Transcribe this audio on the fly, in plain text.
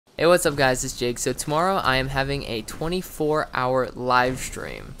Hey, what's up guys, it's Jake. So tomorrow I am having a 24-hour live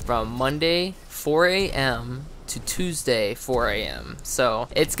stream from Monday 4 a.m. to Tuesday 4 a.m. So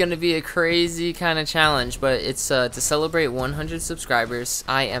it's gonna be a crazy kind of challenge, but it's to celebrate 100 subscribers.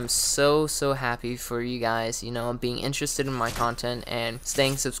 I am so happy for you guys, you know, being interested in my content and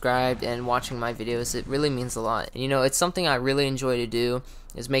staying subscribed and watching my videos. It really means a lot. You know, it's something I really enjoy to do,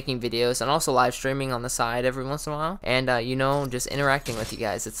 is making videos and also live streaming on the side every once in a while, and you know, just interacting with you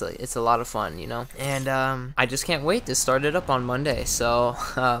guys. It's a lot of fun, you know, and I just can't wait to start it up on Monday. So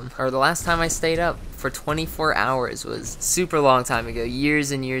or the last time I stayed up for 24 hours was super long time ago,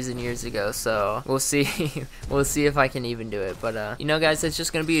 years and years and years ago. So we'll see we'll see if I can even do it. But you know guys, it's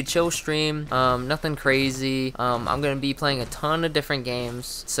just gonna be a chill stream, nothing crazy. I'm gonna be playing a ton of different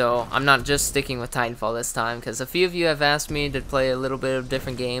games, so I'm not just sticking with Titanfall this time, because a few of you have asked me to play a little bit of different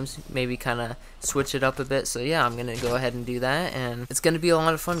games, maybe kind of switch it up a bit. So yeah, I'm gonna go ahead and do that, and it's gonna be a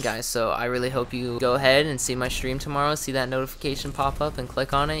lot of fun, guys. So I really hope you go ahead and see my stream tomorrow, see that notification pop up and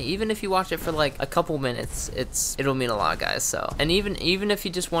click on it. Even if you watch it for like a couple minutes, it'll mean a lot, guys. So, and even if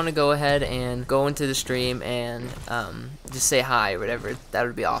you just want to go ahead and go into the stream and just say hi or whatever, that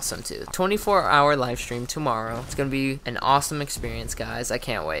would be awesome too. 24-hour live stream tomorrow. It's gonna be an awesome experience, guys. I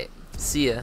can't wait. See ya.